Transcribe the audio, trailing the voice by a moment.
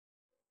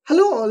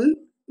Hello all,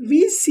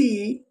 we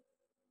see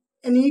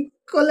an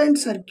equivalent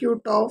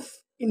circuit of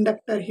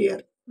inductor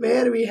here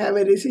where we have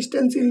a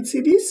resistance in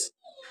series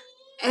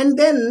and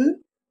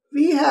then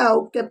we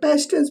have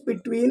capacitance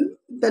between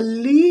the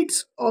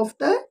leads of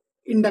the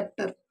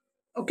inductor.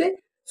 Okay,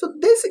 so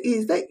this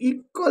is the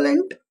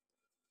equivalent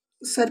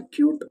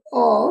circuit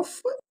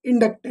of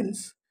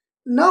inductance.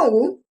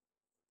 Now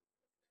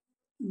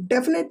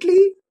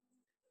definitely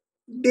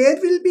there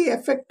will be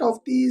effect of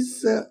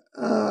these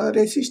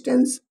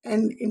resistance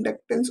and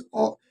inductance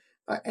or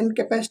and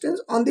capacitance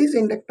on this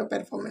inductor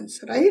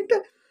performance, right?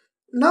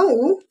 Now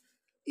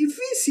if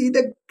we see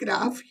the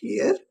graph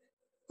here,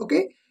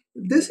 okay,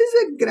 this is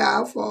a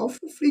graph of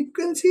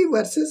frequency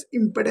versus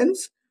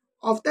impedance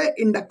of the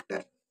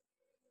inductor.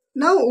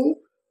 Now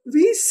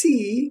we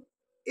see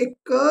a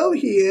curve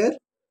here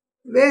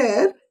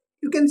where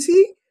you can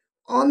see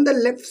on the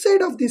left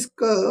side of this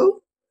curve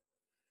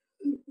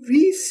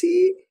we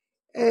see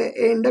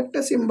a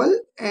inductor symbol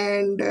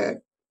and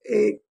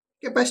a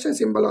capacitor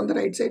symbol on the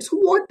right side. So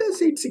what does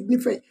it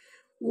signify?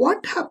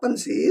 What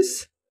happens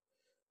is,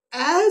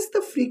 as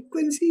the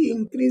frequency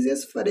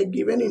increases for a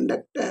given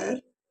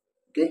inductor,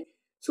 okay,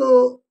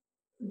 so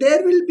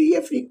there will be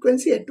a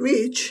frequency at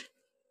which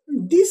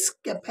this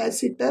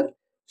capacitor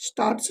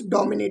starts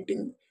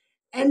dominating,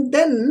 and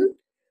then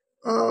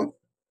uh,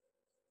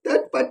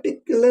 that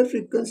particular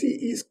frequency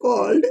is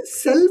called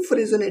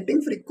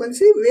self-resonating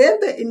frequency, where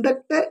the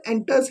inductor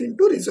enters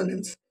into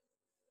resonance.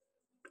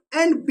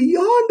 And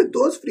beyond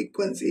those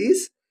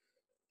frequencies,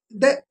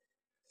 the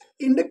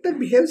inductor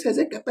behaves as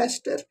a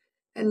capacitor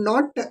and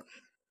not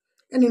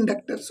an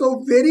inductor.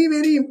 So very,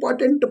 very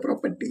important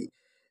property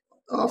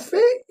of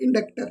a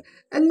inductor.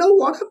 And now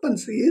what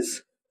happens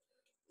is,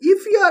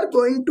 if you are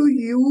going to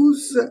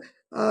use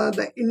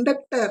the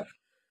inductor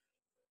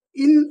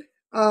in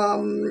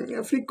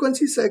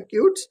frequency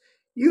circuits,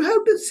 you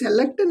have to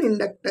select an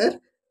inductor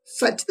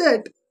such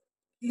that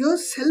your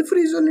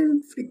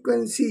self-resonant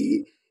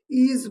frequency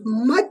is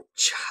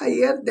much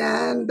higher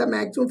than the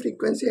maximum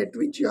frequency at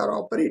which you are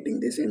operating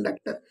this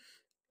inductor.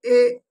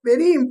 A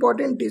very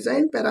important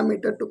design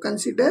parameter to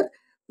consider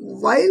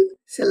while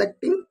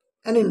selecting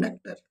an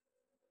inductor.